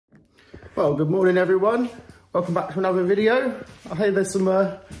Well, good morning everyone. Welcome back to another video. I hear there's some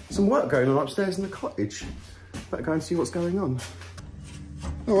work going on upstairs in the cottage. Better go and see what's going on.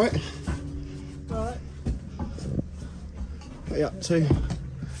 All right. All right. What are you up to?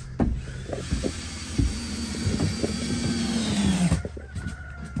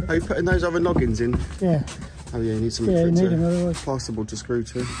 Are you putting those other noggins in? Yeah. Oh yeah, you need some plasterboard to screw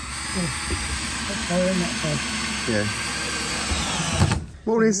to. Yeah.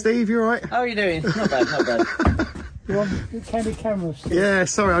 Morning, Steve. You all right? How are you doing? Not bad, not bad. You want the candid camera, Steve? Yeah,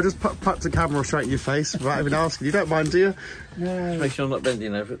 sorry, I just put the camera straight in your face without even asking. You don't mind, do you? No. Make sure I'm not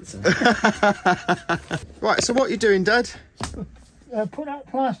bending over it. Right, so what are you doing, Dad? Put that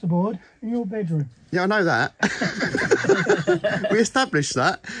plasterboard in your bedroom. Yeah, I know that. We established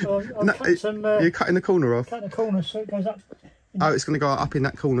that. You're cutting the corner off? Cut the corner so it goes up. Oh, it's going to go up in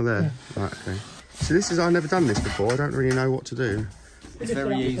that corner there. Yeah. Right, okay. So this is, I've never done this before. I don't really know what to do. It's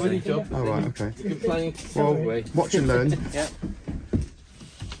very easy job. Oh, right, okay. You can play well, watch and learn. Yeah.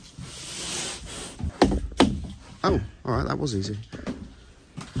 Oh, all right, that was easy.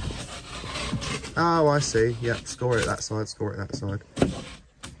 Oh, I see. Yeah, score it that side, score it that side.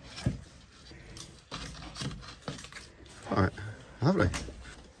 All right, lovely.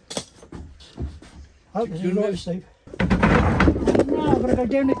 I hope this is right, Steve. No, I've got to go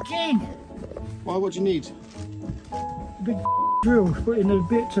down again. Why, what do you need? A big drill, put in a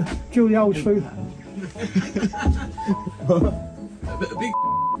bit to drill the holes through.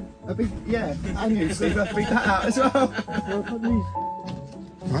 A big, yeah, onion, so you have to beat that out as well.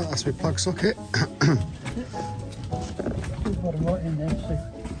 Right, that's my plug socket. Put them right in there, Steve.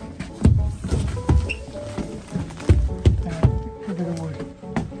 A bit of wood.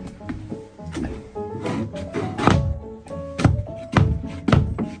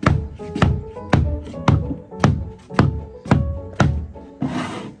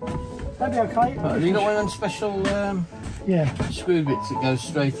 That'd be okay. Have you got one of them special yeah. screw bits that goes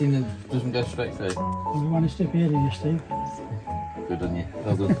straight in and doesn't go straight through? You want to step ahead of you, Steve? Good on you.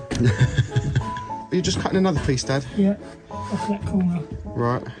 Well done. Are you just cutting another piece, Dad? Yeah, off that corner.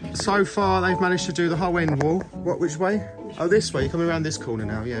 Right. So far, they've managed to do the whole end wall. What, which way? Oh, this way. You're coming around this corner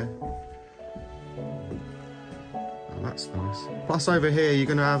now, yeah. Oh, that's nice. Plus, over here, you're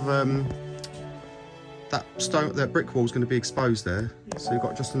going to have that brick wall's going to be exposed there. So you've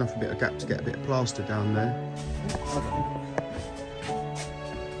got just enough a bit of gap to get a bit of plaster down there.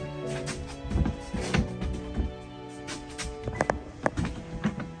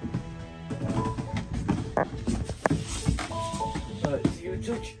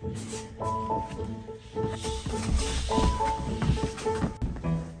 Touch.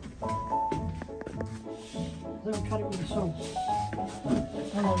 Then cut it with a saw.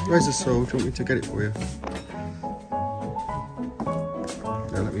 Where's the saw? Do you want me to get it for you?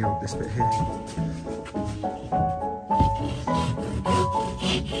 Now let me hold this bit here.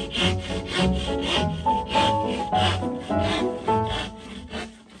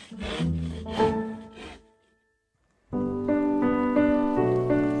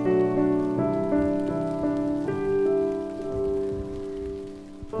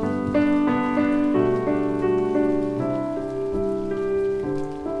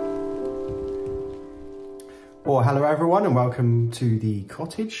 Well, hello everyone and welcome to the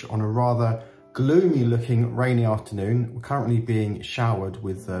cottage on a rather gloomy looking rainy afternoon. We're currently being showered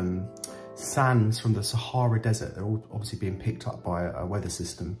with sands from the Sahara Desert. They're all obviously being picked up by a weather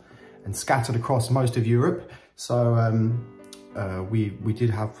system and scattered across most of Europe. So we did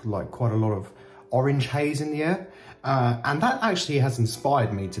have like quite a lot of orange haze in the air. And that actually has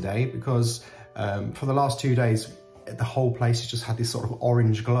inspired me today because for the last 2 days, the whole place has just had this sort of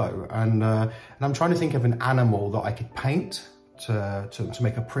orange glow, and I'm trying to think of an animal that I could paint to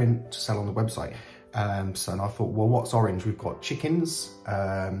make a print to sell on the website. So and I thought, well, what's orange? We've got chickens,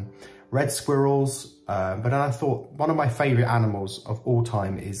 red squirrels, but then I thought one of my favorite animals of all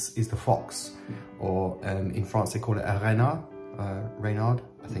time is the fox, or in France they call it a renard,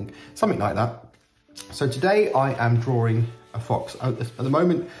 I think, something like that. So today I am drawing a fox. At the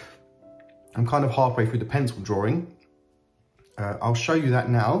moment, I'm kind of halfway through the pencil drawing. I'll show you that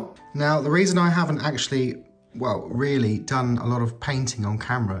now. Now, the reason I haven't actually, well, really done a lot of painting on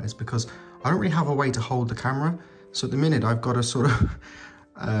camera is because I don't really have a way to hold the camera. So at the minute, I've got to sort of,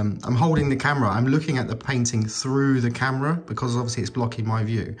 I'm holding the camera. I'm looking at the painting through the camera because obviously it's blocking my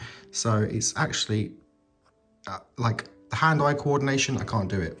view. So it's actually like the hand-eye coordination, I can't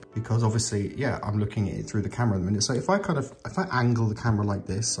do it because obviously, yeah, I'm looking at it through the camera at the minute. So if I angle the camera like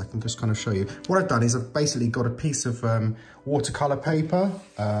this, I can just kind of show you. What I've done is I've basically got a piece of watercolor paper.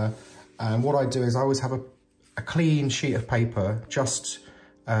 And what I do is I always have a clean sheet of paper just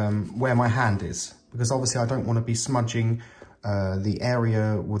where my hand is, because obviously I don't want to be smudging the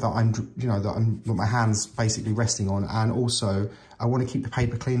area that my hand's basically resting on. And also I want to keep the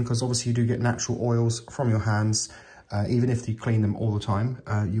paper clean, because obviously you do get natural oils from your hands. Even if you clean them all the time,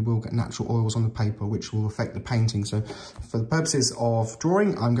 you will get natural oils on the paper, which will affect the painting. So for the purposes of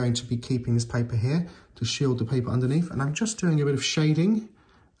drawing, I'm going to be keeping this paper here to shield the paper underneath. And I'm just doing a bit of shading.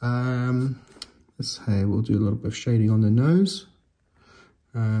 Let's say we'll do a little bit of shading on the nose.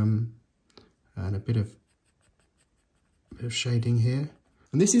 And a bit of shading here.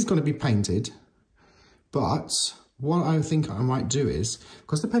 And this is going to be painted, but what I think I might do is,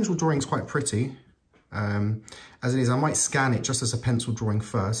 because the pencil drawing is quite pretty, as it is, I might scan it just as a pencil drawing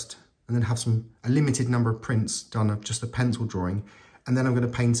first, and then have a limited number of prints done of just a pencil drawing, and then I'm going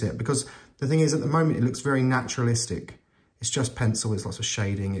to paint it. Because the thing is, at the moment, it looks very naturalistic. It's just pencil, it's lots of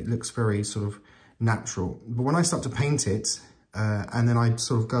shading, it looks very sort of natural. But when I start to paint it, and then I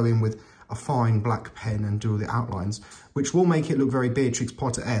sort of go in with a fine black pen and do the outlines, which will make it look very Beatrix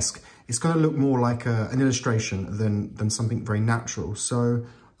Potter-esque, it's going to look more like an illustration than something very natural. So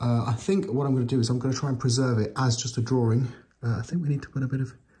I think what I'm going to do is I'm going to try and preserve it as just a drawing. I think we need to put a bit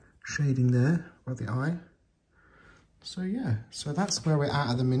of shading there by the eye. So yeah, so that's where we're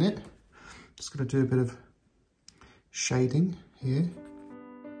at the minute. Just going to do a bit of shading here.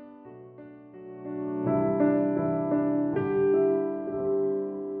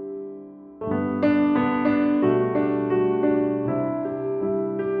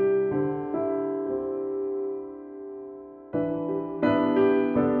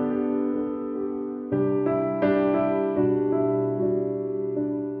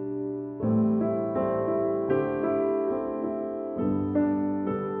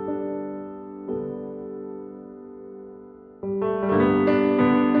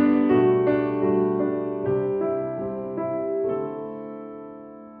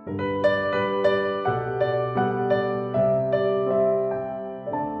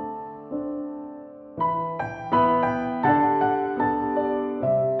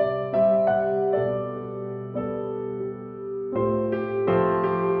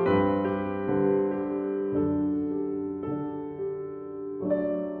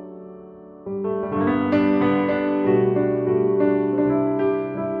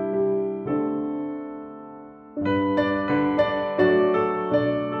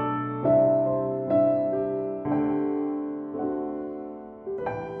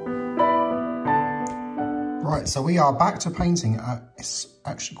 Right, so we are back to painting. It's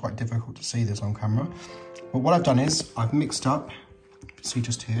actually quite difficult to see this on camera, but what I've done is I've mixed up, you can see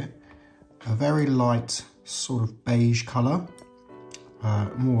just here, a very light sort of beige colour,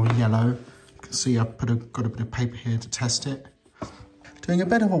 more yellow. You can see I've got a bit of paper here to test it. Doing a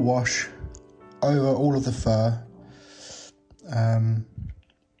bit of a wash over all of the fur,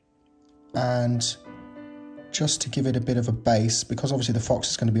 and just to give it a bit of a base, because obviously the fox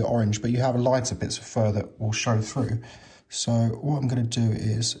is going to be orange, but you have lighter bits of fur that will show through. So what I'm going to do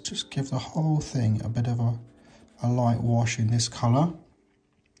is just give the whole thing a bit of a light wash in this colour.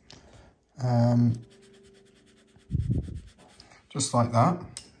 Just like that.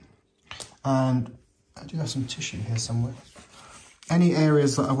 And I do have some tissue here somewhere. Any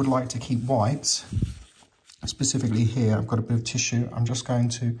areas that I would like to keep white, specifically here, I've got a bit of tissue. I'm just going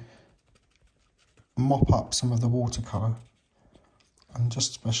to mop up some of the watercolour, and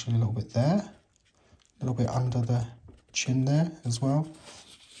just especially a little bit there, a little bit under the chin there as well,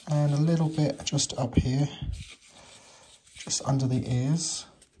 and a little bit just up here, just under the ears.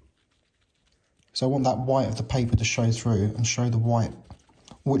 So I want that white of the paper to show through and show the white,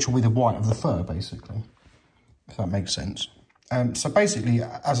 which will be the white of the fur basically, if that makes sense. So basically,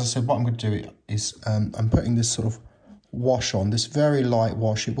 as I said, what I'm going to do is I'm putting this sort of wash on, this very light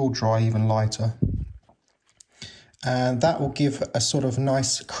wash. It will dry even lighter. And that will give a sort of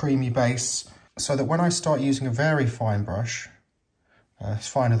nice creamy base, so that when I start using a very fine brush,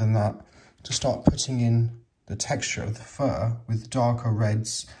 finer than that, to start putting in the texture of the fur with darker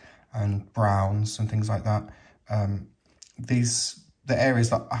reds and browns and things like that, the areas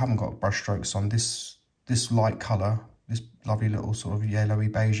that I haven't got brush strokes on, this light colour, this lovely little sort of yellowy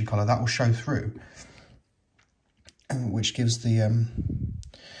beigey colour, that will show through, which gives the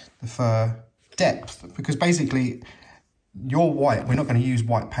fur depth. Because basically your white, we're not going to use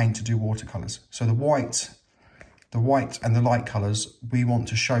white paint to do watercolours, so the white and the light colours we want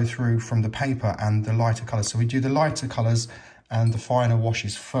to show through from the paper, and the lighter colours, so we do the lighter colours and the finer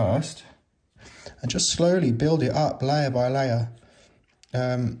washes first, and just slowly build it up layer by layer.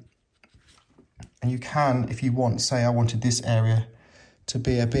 And you can, if you want, say I wanted this area to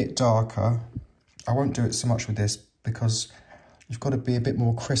be a bit darker, I won't do it so much with this, because You've got to be a bit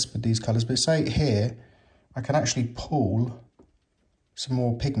more crisp with these colours. But say here, I can actually pull some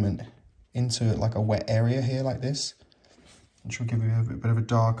more pigment into like a wet area here like this, which will give you a bit of a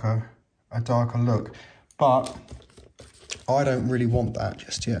darker look. But I don't really want that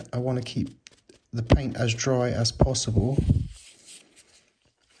just yet. I want to keep the paint as dry as possible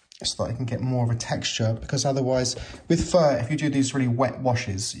so that I can get more of a texture, because otherwise with fur, if you do these really wet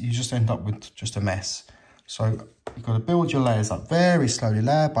washes, you just end up with just a mess. So you've got to build your layers up very slowly,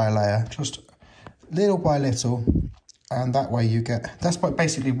 layer by layer, just little by little, and that way you get, that's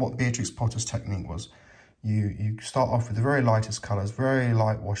basically what Beatrix Potter's technique was. You start off with the very lightest colours, very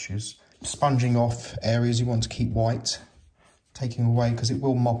light washes, sponging off areas you want to keep white, taking away because it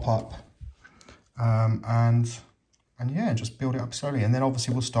will mop up, and yeah, just build it up slowly. And then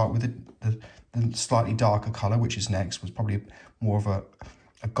obviously we'll start with the slightly darker colour, which is next, was probably more of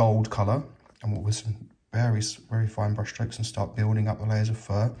a gold colour, and what was some very fine brush strokes, and start building up the layers of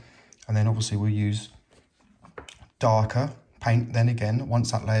fur. And then obviously we'll use darker paint then again,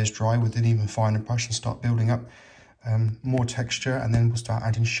 once that layer is dry, with an even finer brush, and start building up more texture. And then we'll start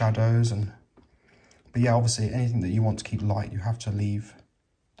adding shadows. But yeah, obviously anything that you want to keep light, you have to leave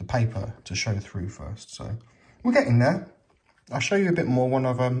the paper to show through first. So we're getting there. I'll show you a bit more when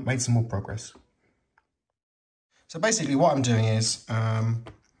I've made some more progress. So basically what I'm doing is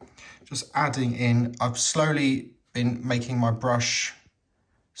just adding in, I've slowly been making my brush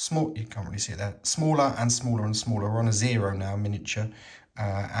small, you can't really see it there, smaller and smaller and smaller. We're on a 0 now, miniature.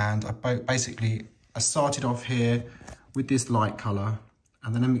 And I started off here with this light colour,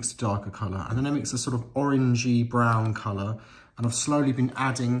 and then I mixed a darker colour, and then I mixed a sort of orangey brown colour, and I've slowly been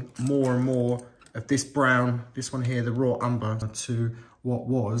adding more and more of this brown, this one here, the raw umber, to what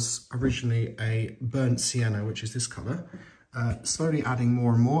was originally a burnt sienna, which is this colour. Slowly adding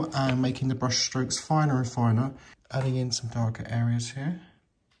more and more, and making the brush strokes finer and finer, adding in some darker areas here.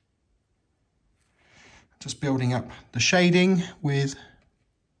 Just building up the shading with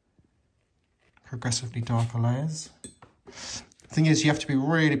progressively darker layers. The thing is, you have to be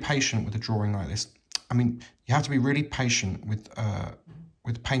really patient with a drawing like this. I mean, you have to be really patient with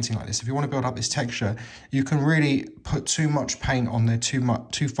painting like this. If you want to build up this texture, you can really put too much paint on there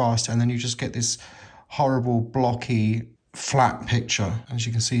too fast, and then you just get this horrible blocky flat picture. As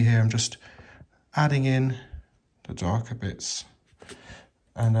you can see here, I'm just adding in the darker bits,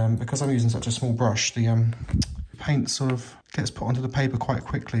 and because I'm using such a small brush, the paint sort of gets put onto the paper quite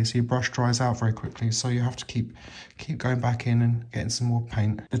quickly, so your brush dries out very quickly. So you have to keep going back in and getting some more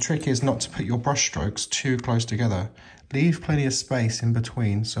paint. The trick is not to put your brush strokes too close together. Leave plenty of space in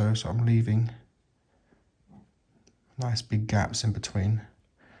between, so I'm leaving nice big gaps in between.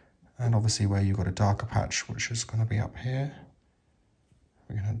 And obviously where you've got a darker patch, which is going to be up here,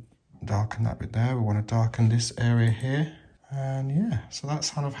 we're going to darken that bit there. We want to darken this area here. And yeah, so that's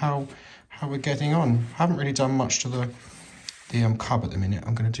kind of how we're getting on. I haven't really done much to the cub at the minute.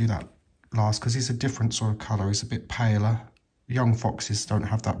 I'm going to do that last, because he's a different sort of colour. He's a bit paler. Young foxes don't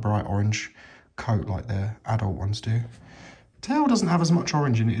have that bright orange coat like their adult ones do. Tail doesn't have as much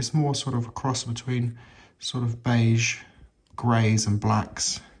orange in it. It's more sort of a cross between sort of beige, greys and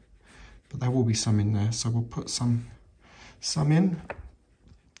blacks. But there will be some in there, so we'll put some in.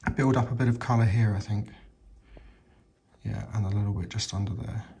 Build up a bit of colour here, I think. Yeah, and a little bit just under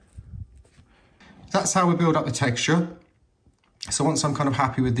there. That's how we build up the texture. So once I'm kind of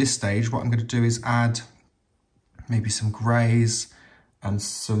happy with this stage, what I'm going to do is add maybe some greys and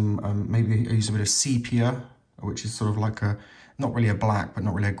some, maybe use a bit of sepia, which is sort of like not really a black, but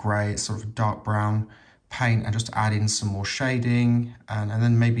not really a grey. It's sort of a dark brown paint, and just add in some more shading, and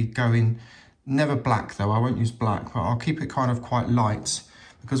then maybe go in, never black though, I won't use black, but I'll keep it kind of quite light,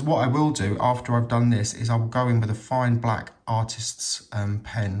 because what I will do after I've done this is I will go in with a fine black artist's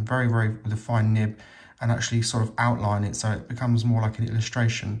pen, very with a fine nib, and actually sort of outline it so it becomes more like an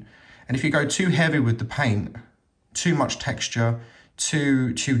illustration. And if you go too heavy with the paint, too much texture,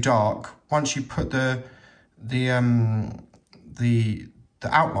 too dark, once you put the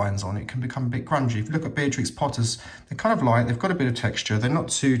outlines on, it can become a bit grungy. If you look at Beatrix Potter's, they're kind of light, they've got a bit of texture, they're not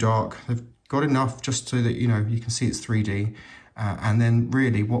too dark, they've got enough just so that, you know, you can see it's 3D. And then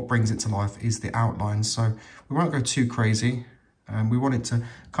really what brings it to life is the outlines. So we won't go too crazy. We want it to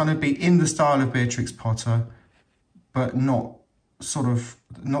kind of be in the style of Beatrix Potter, but not sort of,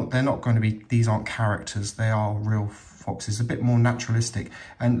 they're not going to be, these aren't characters, they are real foxes, a bit more naturalistic,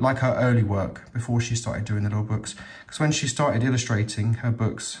 and like her early work before she started doing the little books. Because when she started illustrating her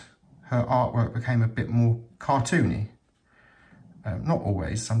books, her artwork became a bit more cartoony. Not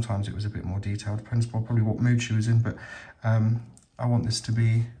always, sometimes it was a bit more detailed, depends on probably what mood she was in, but I want this to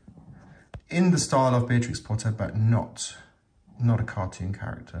be in the style of Beatrix Potter, but not not a cartoon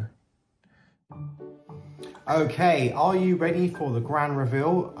character. Okay, are you ready for the grand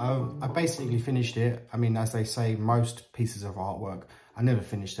reveal? I basically finished it. I mean, as they say, most pieces of artwork, I never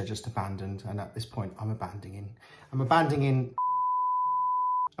finished, they're just abandoned. And at this point, I'm abandoning,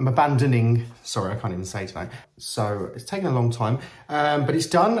 sorry, I can't even say tonight. So it's taken a long time, but it's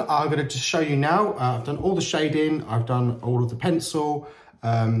done. I'm gonna just show you now. I've done all the shading, I've done all of the pencil.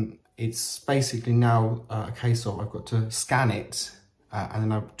 It's basically now a case of I've got to scan it and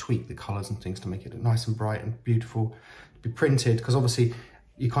then I'll tweak the colors and things to make it look nice and bright and beautiful to be printed, because obviously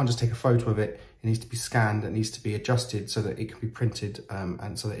you can't just take a photo of it. It needs to be scanned, it needs to be adjusted so that it can be printed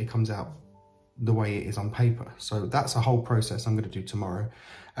and so that it comes out the way it is on paper. So that's a whole process I'm going to do tomorrow.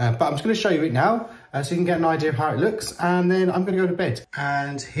 But I'm just going to show you it now so you can get an idea of how it looks, and then I'm going to go to bed.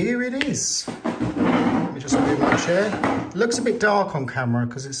 And here it is. Let me just move my chair. It looks a bit dark on camera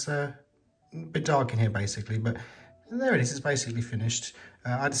because it's a bit dark in here basically, but there it is, it's basically finished.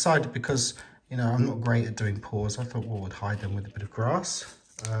 I decided, because, you know, I'm not great at doing paws, I thought, well, we'd hide them with a bit of grass.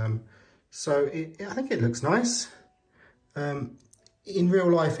 So I think it looks nice. In real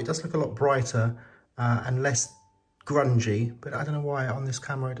life, it does look a lot brighter and less grungy, but I don't know why on this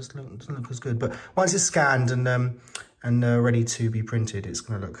camera it doesn't look as good. But once it's scanned and ready to be printed, it's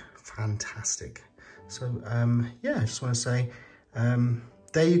going to look fantastic. So yeah, I just want to say,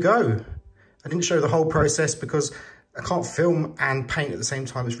 there you go. I didn't show the whole process because I can't film and paint at the same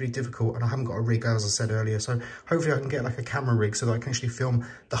time. It's really difficult, and I haven't got a rig, as I said earlier. So hopefully I can get like a camera rig so that I can actually film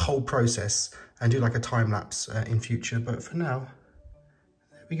the whole process and do like a time lapse in future. But for now,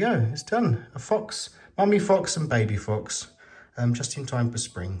 there we go, it's done. A fox, mummy fox and baby fox, just in time for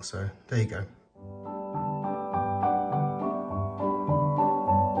spring. So there you go.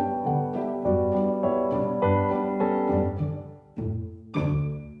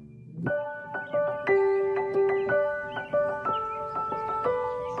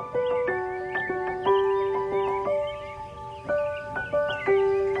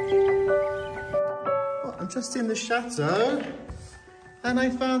 I'm just in the chateau and I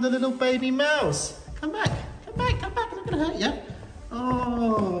found a little baby mouse. Come back, come back, come back. I'm not gonna hurt you.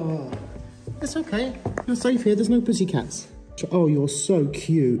 Oh, it's okay. You're safe here. There's no pussycats. Oh, you're so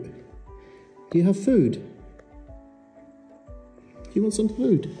cute. Do you have food? Do you want some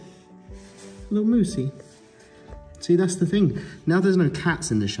food? Little moosey. See, that's the thing. Now there's no cats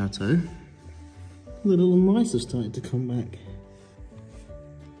in the chateau. The little mice have started to come back.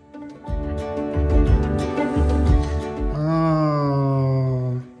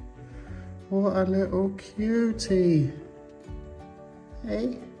 What a little cutie.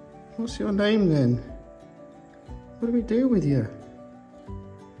 Hey, what's your name then? What do we do with you?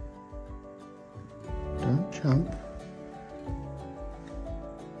 Don't jump.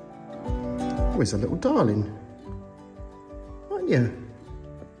 Oh, he's a little darling, aren't you?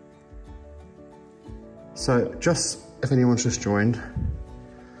 So, just if anyone's just joined,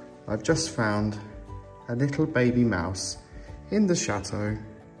 I've just found a little baby mouse in the chateau.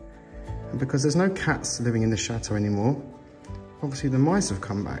 And because there's no cats living in the chateau anymore, obviously the mice have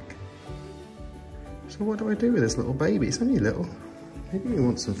come back. So what do I do with this little baby? It's only little. Maybe he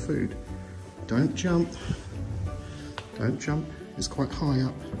wants some food. Don't jump. Don't jump. It's quite high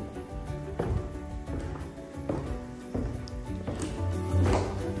up.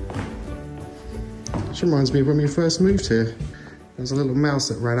 This reminds me of when we first moved here. There's a little mouse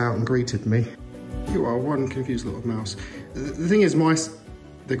that ran out and greeted me. You are one confused little mouse. The thing is, mice,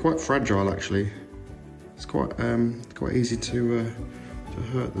 they're quite fragile actually. It's quite easy to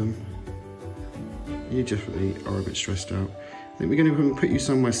hurt them. You definitely are a bit stressed out. I think we're going to put you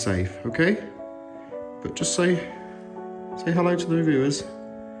somewhere safe, okay? But just say hello to the viewers.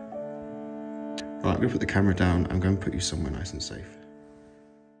 Right, I'm going to put the camera down. I'm going to put you somewhere nice and safe.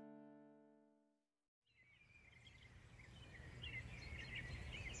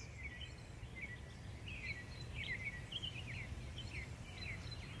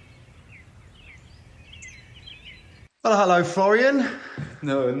 Well, hello, Florian.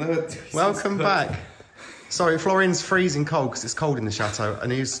 No, not. Welcome back. Sorry, Florian's freezing cold because it's cold in the chateau and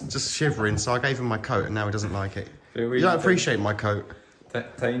he's just shivering, so I gave him my coat and now he doesn't like it. You don't appreciate my coat.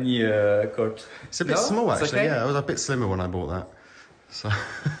 Tiny coat. It's a bit small actually, okay. Yeah. It was a bit slimmer when I bought that. So.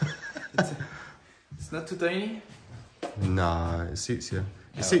 It's not too tiny? No, it suits you.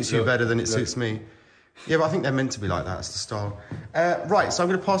 It suits you better than it suits me. Yeah, but I think they're meant to be like that, it's the style. Right, so I'm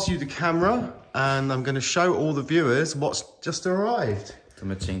going to pass you the camera and I'm going to show all the viewers what's just arrived. Too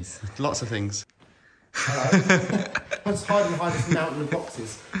much things. Lots of things. Let's hide behind this mountain of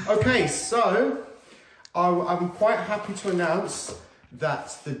boxes. Okay, so I'm quite happy to announce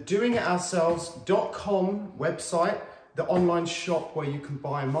that the doingitourselves.com website the online shop where you can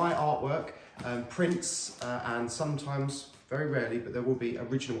buy my artwork, prints, and sometimes, very rarely, but there will be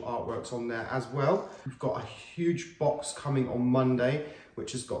original artworks on there as well. We've got a huge box coming on Monday,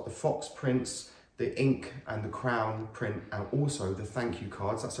 which has got the fox prints, the ink and the crown print, and also the thank you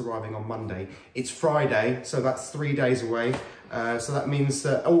cards. That's arriving on Monday. It's Friday, so that's 3 days away. So that means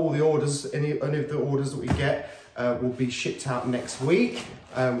that all the orders, any of the orders that we get will be shipped out next week,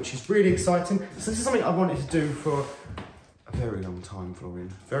 which is really exciting. So this is something I wanted to do for a very long time,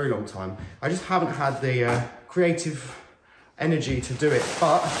 Florian, very long time. I just haven't had the creative energy to do it,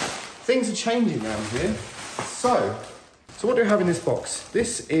 but things are changing around here. So what do we have in this box?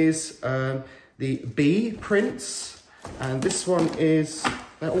 This is the bee prints, and this one is,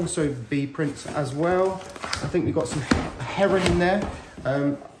 they're also bee prints as well. I think we've got some heron in there,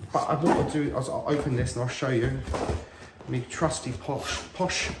 but what I'll do is I'll open this and I'll show you. My trusty posh,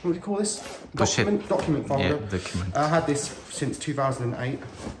 what do you call this? Document folder. Yeah, document. I had this since 2008,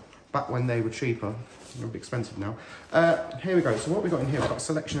 back when they were cheaper. They're a bit expensive now. Here we go. So what we've got in here, we've got a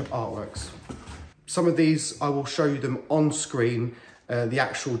selection of artworks. Some of these, I will show you them on screen, the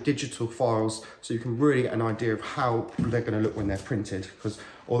actual digital files, so you can really get an idea of how they're going to look when they're printed. Because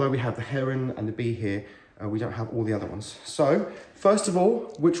although we have the heron and the bee here, we don't have all the other ones. So first of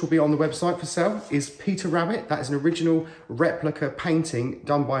all, which will be on the website for sale, is Peter Rabbit. That is an original replica painting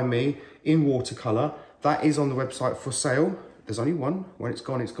done by me in watercolour. That is on the website for sale. There's only one. When it's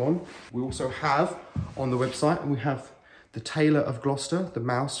gone, it's gone. We also have on the website, we have the Tailor of Gloucester, the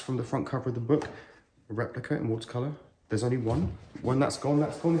mouse from the front cover of the book, a replica in watercolour. There's only one. When that's gone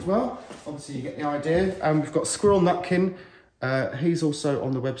as well. Obviously, you get the idea. And we've got Squirrel Nutkin. He's also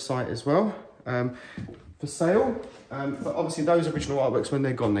on the website as well for sale. But obviously, those original artworks, when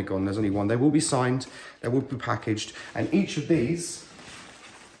they're gone, they're gone. There's only one. They will be signed. They will be packaged. And each of these,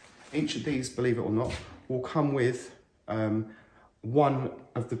 believe it or not, will come with one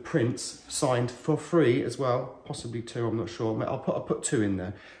of the prints signed for free as well, possibly two, I'm not sure. I'll put two in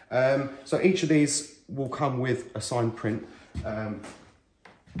there. So each of these will come with a signed print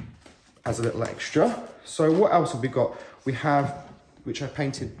as a little extra. So what else have we got? We have, which I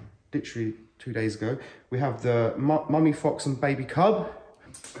painted literally 2 days ago, we have the Mummy Fox and Baby Cub.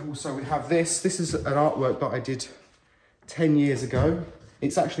 Also we have this. This is an artwork that I did 10 years ago.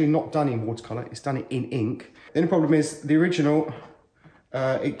 It's actually not done in watercolour, it's done in ink. The only problem is the original,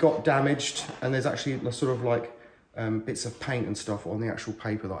 it got damaged, and there's actually sort of like bits of paint and stuff on the actual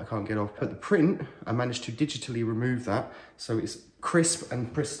paper that I can't get off. But the print, I managed to digitally remove that, so it's crisp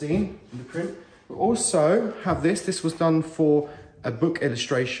and pristine in the print. We also have this. This was done for a book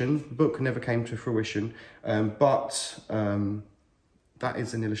illustration. The book never came to fruition, but that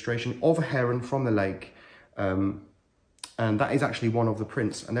is an illustration of a heron from the lake. And that is actually one of the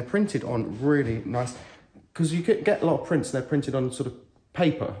prints, and they're printed on really nice, because you get a lot of prints and they're printed on sort of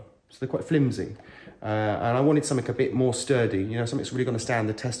paper, so they're quite flimsy. And I wanted something a bit more sturdy, you know, something that's really going to stand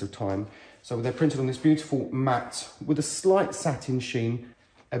the test of time. So they're printed on this beautiful matte with a slight satin sheen.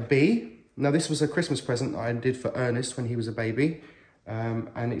 A bee. Now this was a Christmas present that I did for Ernest when he was a baby,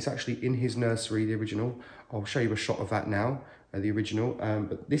 and it's actually in his nursery, the original. I'll show you a shot of that now, the original.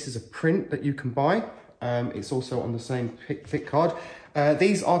 But this is a print that you can buy. It's also on the same thick card.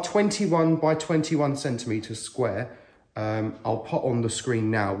 These are 21 by 21 centimetres square. I'll put on the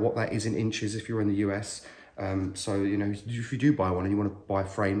screen now what that is in inches if you're in the US. So, you know, if you do buy one and you want to buy a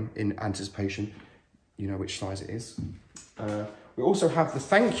frame in anticipation, you know which size it is. We also have the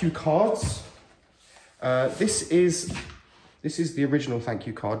thank you cards. This is the original thank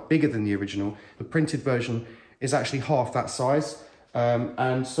you card, bigger than the original. The printed version is actually half that size.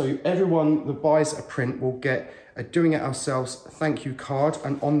 And so everyone that buys a print will get a doing it ourselves thank you card,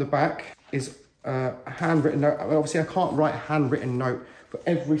 and on the back is a handwritten note. Obviously I can't write a handwritten note for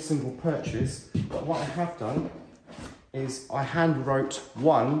every single purchase, but what I have done is I hand wrote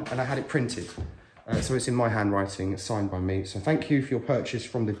one and I had it printed. So it's in my handwriting, it's signed by me. So thank you for your purchase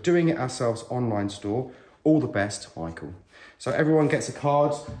from the Doing It Ourselves online store. All the best, Michael. So everyone gets a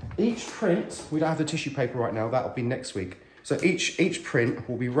card. Each print, we don't have the tissue paper right now, that'll be next week. So each print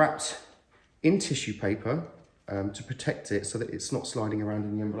will be wrapped in tissue paper to protect it so that it's not sliding around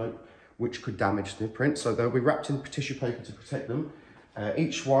in the envelope, which could damage the print. So they'll be wrapped in tissue paper to protect them.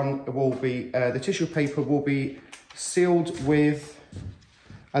 Each one will be, the tissue paper will be sealed with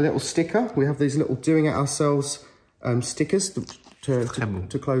a little sticker. We have these little Doing It Ourselves stickers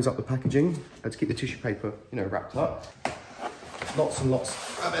to close up the packaging, to keep the tissue paper, you know, wrapped up. Lots and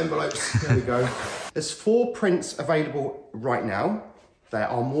lots of envelopes. There we go. There's 4 prints available right now. There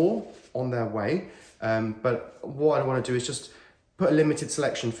are more on their way, but what I want to do is just put a limited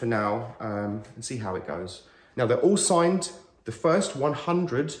selection for now and see how it goes. Now they're all signed. The first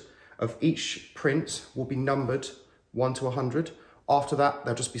 100 of each print will be numbered 1 to 100. After that,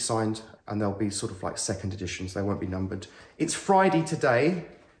 they'll just be signed and they'll be sort of like second editions. They won't be numbered. It's Friday today.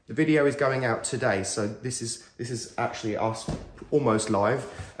 The video is going out today. So this is actually us almost live.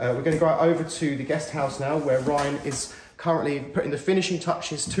 We're going to go over to the guest house now where Ryan is currently putting the finishing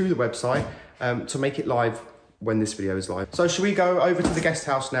touches to the website to make it live when this video is live. So should we go over to the guest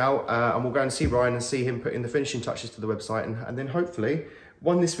house now and we'll go and see Ryan and see him putting the finishing touches to the website, and then hopefully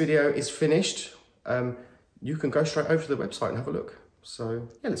when this video is finished, you can go straight over to the website and have a look. So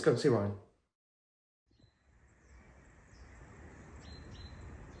yeah, let's go and see Ryan.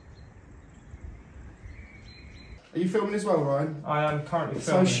 Are you filming as well, Ryan? I am currently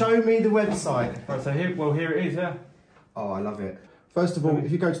filming. So show me the website. Right, so here it is, yeah. Oh, I love it. First of all,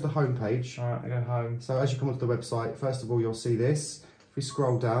 if you go to the home page. All right, I go home. So as you come onto the website, first of all, you'll see this. If we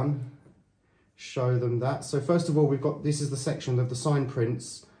scroll down, show them that. So first of all, we've got, this is the section of the signed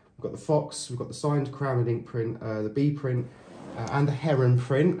prints. We've got the fox, we've got the signed crown and ink print, the bee print, and the heron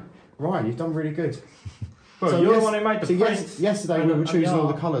print. Ryan, you've done really good. Well, so you're the one who made the prints. Yesterday we were choosing all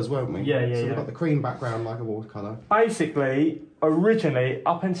the colours, weren't we? Yeah. So we've got the cream background like a watercolour. Basically, originally,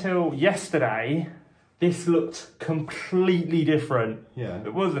 up until yesterday, this looked completely different. Yeah.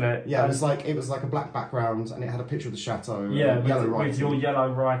 Wasn't it? Yeah, it was like a black background and it had a picture of the chateau. Yeah, yellow writing. with your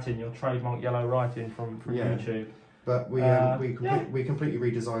yellow writing, your trademark yellow writing from YouTube. But we completely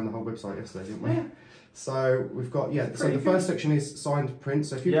redesigned the whole website yesterday, didn't we? Yeah. So we've got, so the first section is signed print.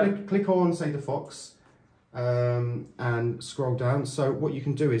 So if you click on, say, the fox, and scroll down. So what you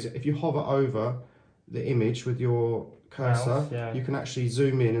can do is, if you hover over the image with your cursor, you can actually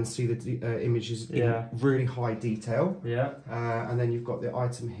zoom in and see the images in really high detail. Yeah. And then you've got the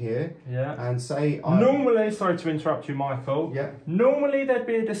item here. Yeah. And say... Normally, sorry to interrupt you, Michael. Yeah. Normally there'd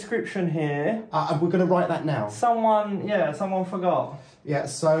be a description here. And we're going to write that now. Someone forgot. Yeah,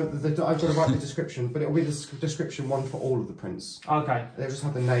 so I've got to write the description, but it'll be the description one for all of the prints. Okay. They'll just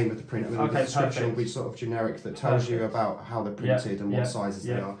have the name of the print, and then the description will be sort of generic that tells you about how they're printed and what sizes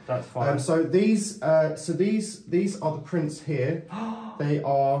they are. That's fine. So these are the prints here. They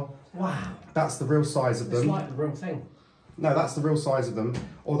are. Wow. That's the real size of them. It's like the real thing. No, that's the real size of them.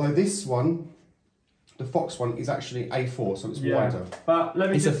 Although this one, the fox one, is actually A4, so it's wider. But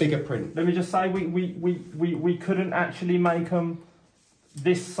it's a bigger print. Let me just say, we couldn't actually make them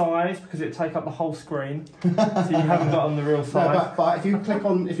this size because it'd take up the whole screen, so you haven't got on the real size. No, but if you click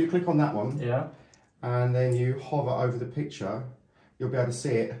on that one, and then you hover over the picture, you'll be able to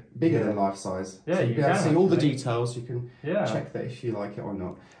see it bigger than life size. Yeah, so you'll be able to see all the details. You can check that if you like it or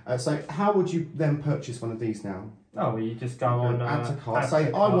not. So how would you then purchase one of these now? Oh, well, you just go on add to cart. Say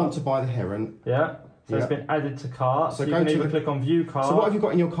I want to buy the heron. Yeah. So it's been added to cart. So you can either click on view cart. So what have you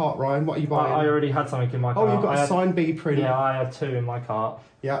got in your cart, Ryan? What are you buying? I already had something in my cart. Oh, you've got a signed bee print. Yeah, I had 2 in my cart.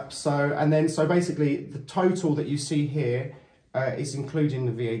 Yep. So basically the total that you see here is including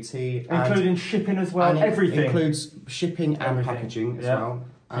the VAT, including shipping as well. And everything includes shipping and packaging as well.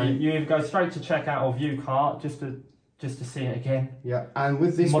 You either go straight to checkout or view cart just to see it again. Yeah, and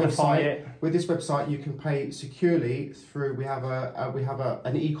with this website, you can pay securely through. We have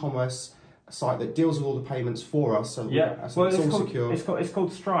an e-commerce site that deals with all the payments for us. So it's all secure. It's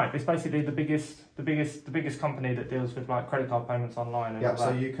called Stripe. It's basically the biggest company that deals with like credit card payments online. And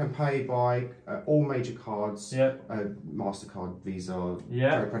so you can pay by all major cards. MasterCard, Visa,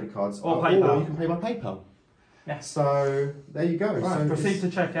 credit cards, or PayPal. Or you can pay by PayPal. Yeah. So there you go. Right, so proceed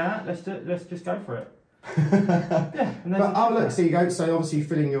to check out. Let's just go for it. Look, so you go. So obviously you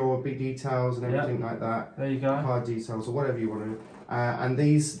fill in your big details and everything like that. There you go. Card details or whatever you want to. And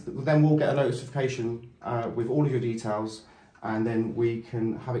then we'll get a notification with all of your details, and then we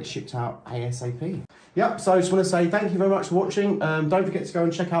can have it shipped out ASAP. Yep, so I just want to say thank you very much for watching. Don't forget to go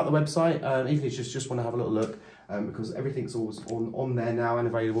and check out the website, even if you just want to have a little look, because everything's always on there now and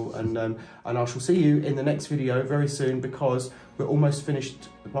available. And I shall see you in the next video very soon, because we're almost finished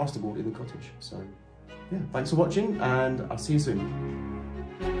the plasterboard in the cottage. So yeah, thanks for watching, and I'll see you soon.